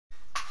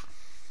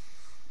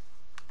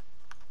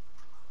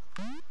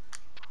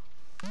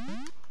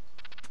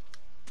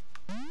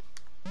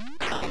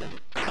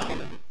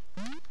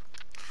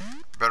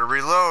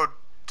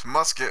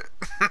musket.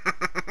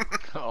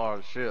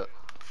 Oh shit.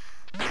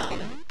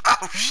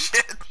 Oh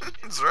shit.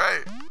 That's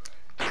right.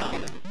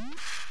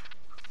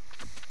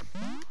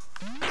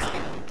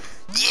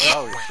 Yeah.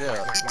 Oh shit.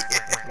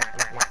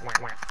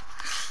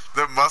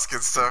 The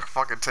musket stuff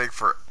fucking take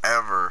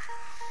forever.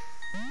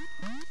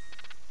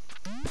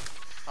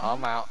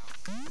 I'm out.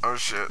 Oh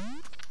shit.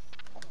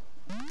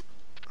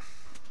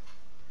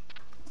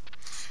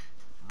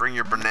 Bring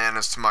your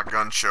bananas to my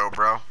gun show,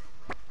 bro.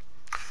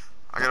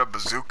 I got a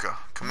bazooka.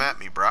 Come at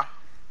me, bruh.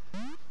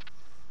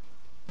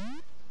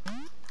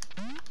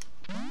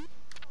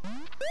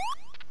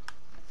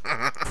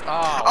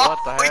 Oh, what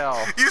the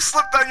hell? You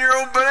slipped on your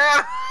own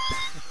banana.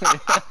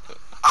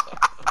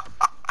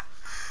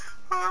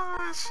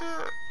 Oh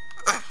shit.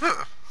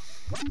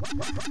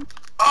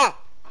 Oh!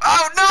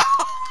 Oh no!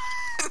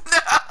 No!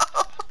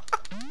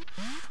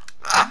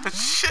 Oh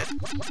shit!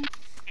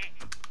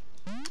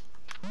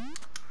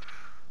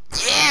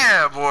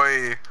 Yeah,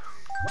 boy!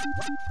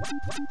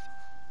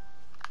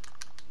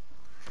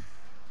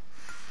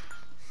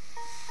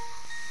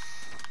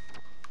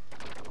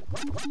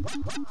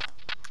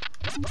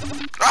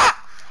 Ah!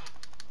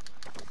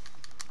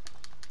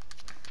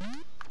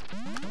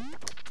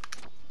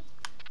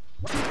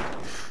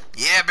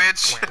 Yeah,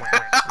 bitch!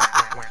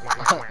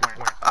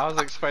 I was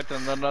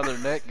expecting another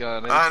net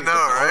gun. I know,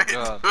 right?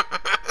 Gun.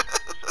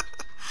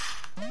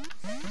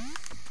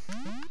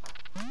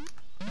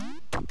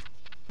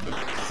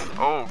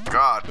 Oh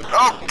god.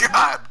 Oh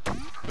god!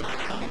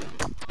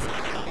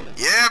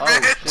 Yeah, Oh,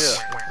 bitch! shit.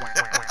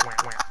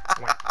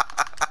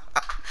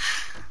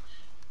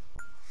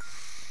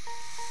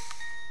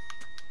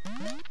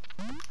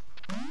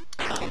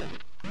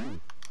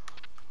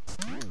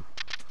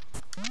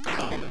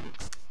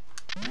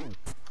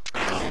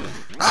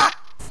 Ah!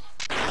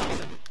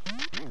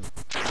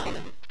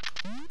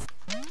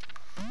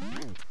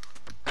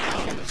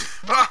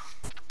 Ah!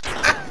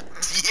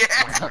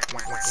 Yeah!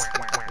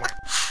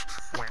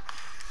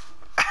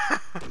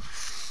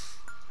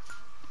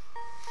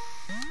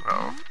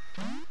 Oh.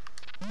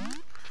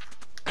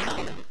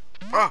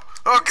 Oh,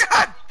 oh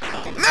god!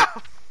 No!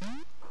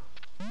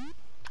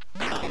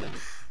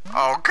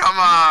 Oh, come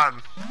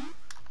on!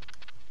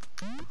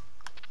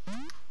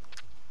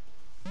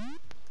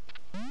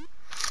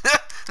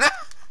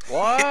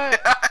 What?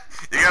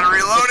 You gotta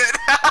reload it!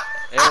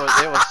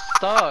 It was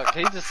stuck.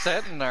 He's just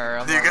sitting there.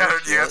 I'm like, oh,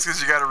 That's shit.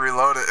 because you gotta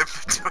reload it in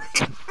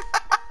between.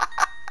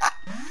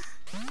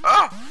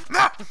 Oh,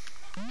 no!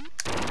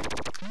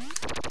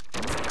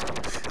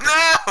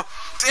 No!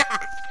 Damn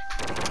it!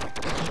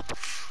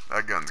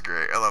 That gun's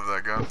great. I love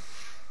that gun.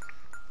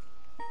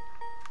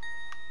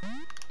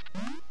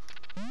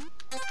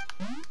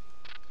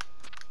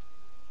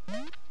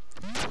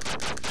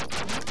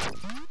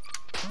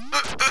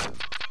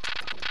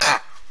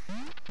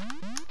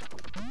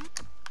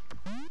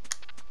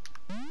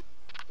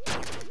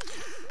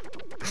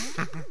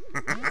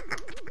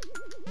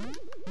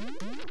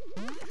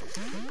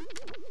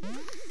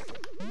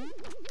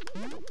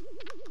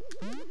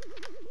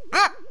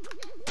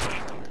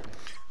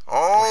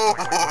 Oh,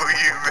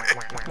 you bitch.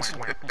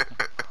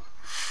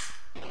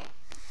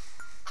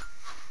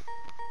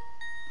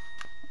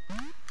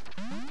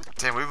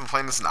 Damn, we've been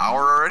playing this an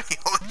hour already?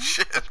 Holy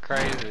shit. It's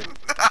crazy.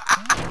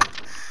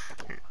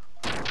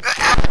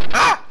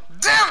 Ah,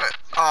 damn it!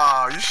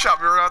 Oh, you shot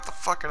me right off the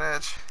fucking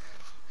edge.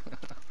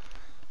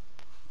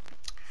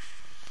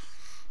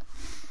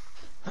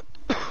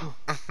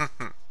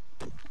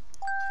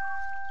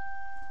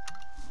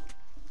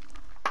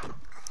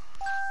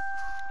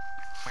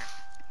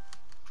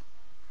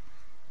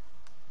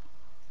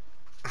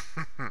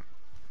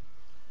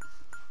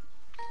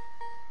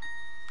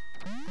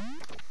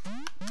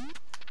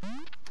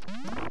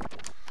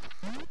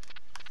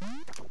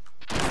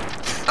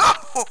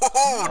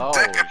 Oh,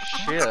 damn.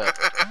 Shit.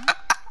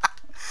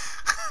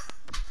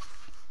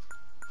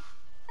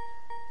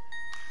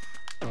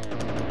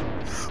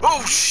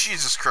 Oh,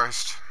 Jesus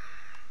Christ.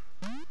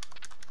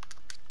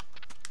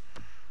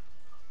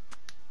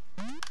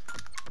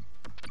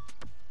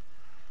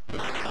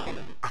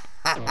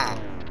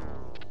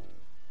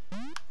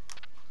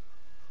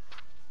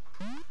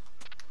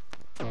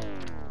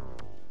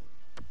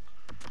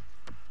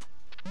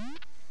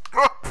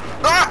 Oh,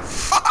 ah,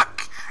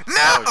 fuck! No!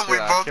 Oh, shit, We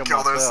I both killed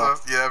killed myself.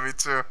 ourselves. Yeah, me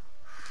too.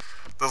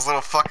 Those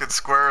little fucking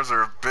squares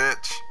are a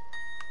bitch.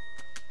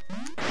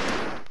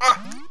 Ah.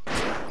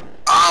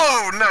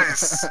 Oh,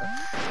 nice!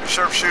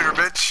 Sharpshooter,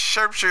 bitch.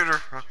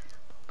 Sharpshooter.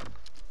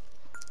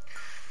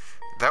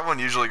 That one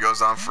usually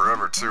goes on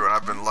forever, too, and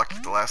I've been lucky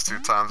the last 2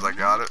 times I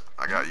got it.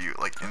 I got you,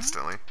 like,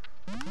 instantly.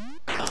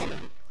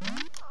 Oh,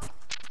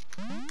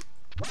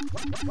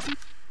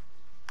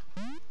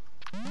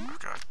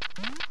 God.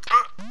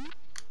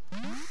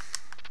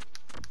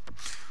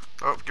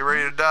 Oh, get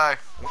ready to die.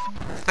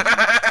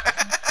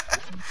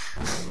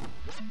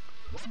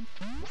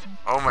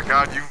 Oh my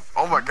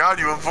god,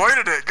 you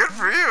avoided it. Good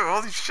for you.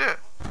 Holy shit.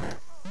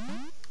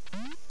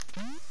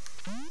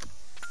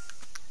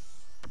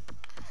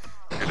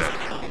 You're dead.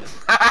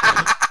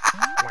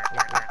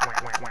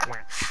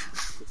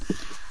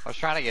 I was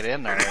trying to to get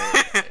in there.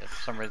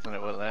 For some reason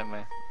it wouldn't let me.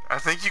 I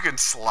think you can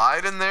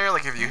slide in there,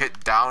 like if you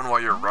hit down while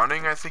you're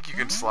running, I think you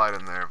can slide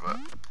in there, but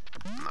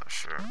I'm not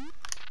sure.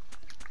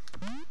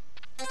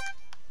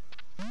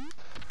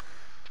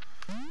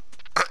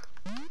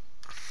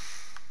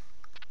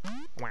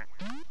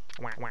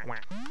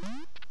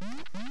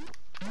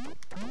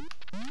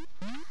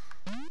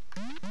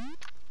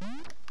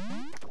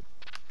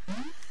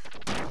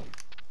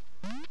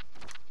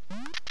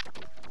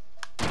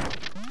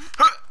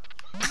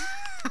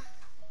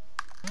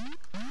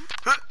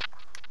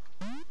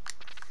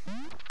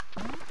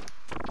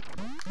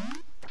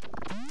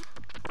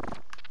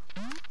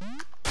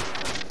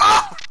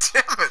 Oh,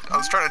 damn it! I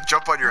was trying to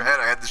jump on your head,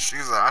 I had the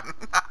shoes on.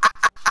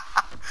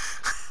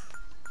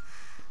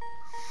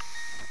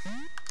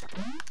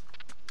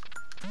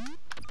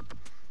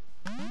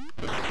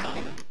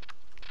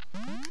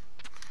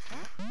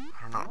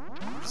 I don't know.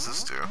 What does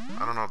this do?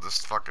 I don't know what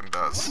this fucking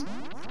does.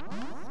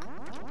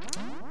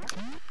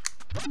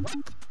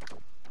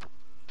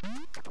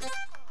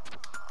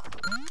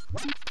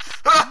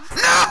 Ah,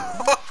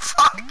 no!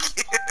 Fuck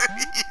you,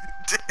 you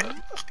dick!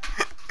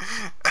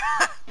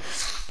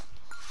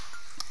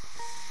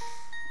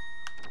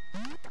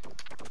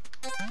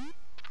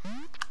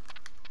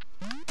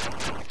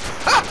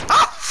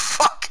 Ah,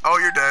 fuck! Oh,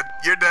 you're dead.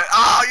 You're dead.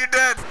 Oh, you're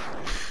dead!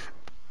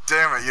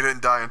 Damn it, you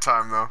didn't die in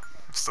time, though.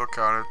 I'm still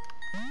counted.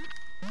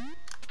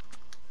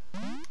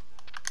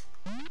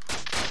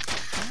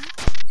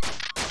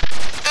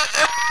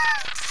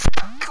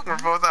 We're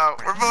both out.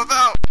 We're both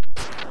out!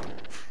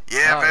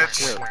 Yeah, Oh, bitch.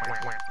 shit.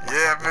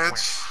 Yeah,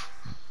 bitch.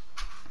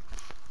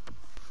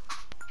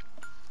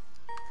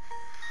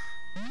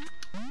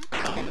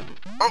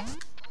 Oh!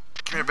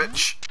 Come here,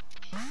 bitch.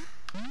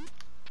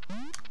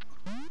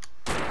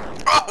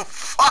 Oh,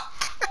 fuck!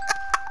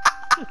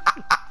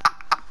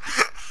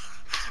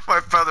 My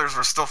feathers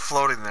were still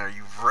floating there,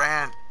 you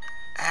ran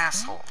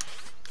asshole.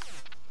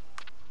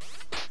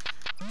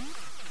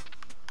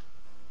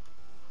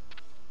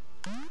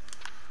 Oh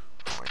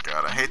my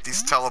god, I hate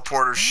these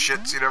teleporter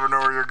shits, you never know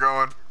where you're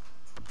going.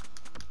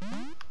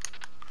 Damn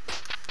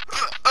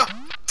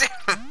it!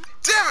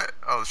 Damn it!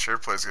 Oh, the share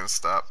play's gonna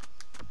stop.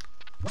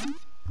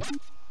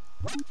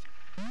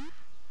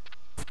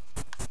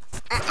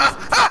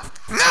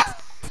 No!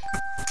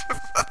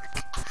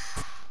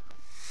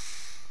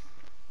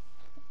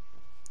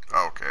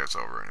 Oh, okay, it's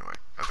over anyway.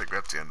 I think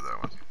that's the end of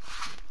that one.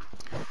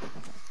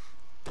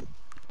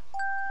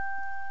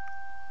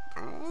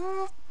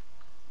 Ooh.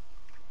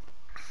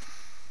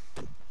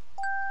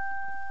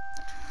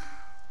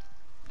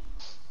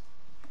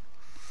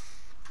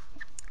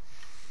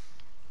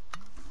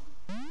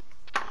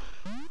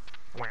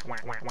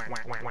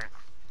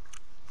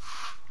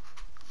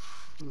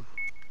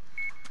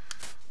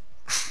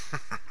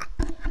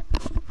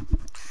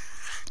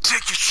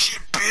 Take your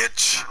shit,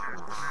 bitch!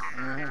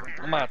 I'm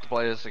gonna have to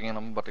play this again.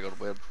 I'm about to go to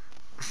bed.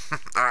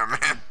 Alright,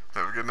 man.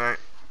 Have a good night.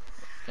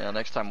 Yeah,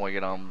 next time we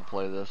get on, we'll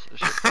play this. This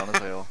shit's fun as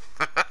hell.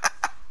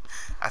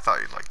 I thought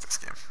you'd like this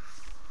game.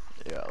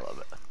 Yeah, I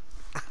love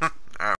it.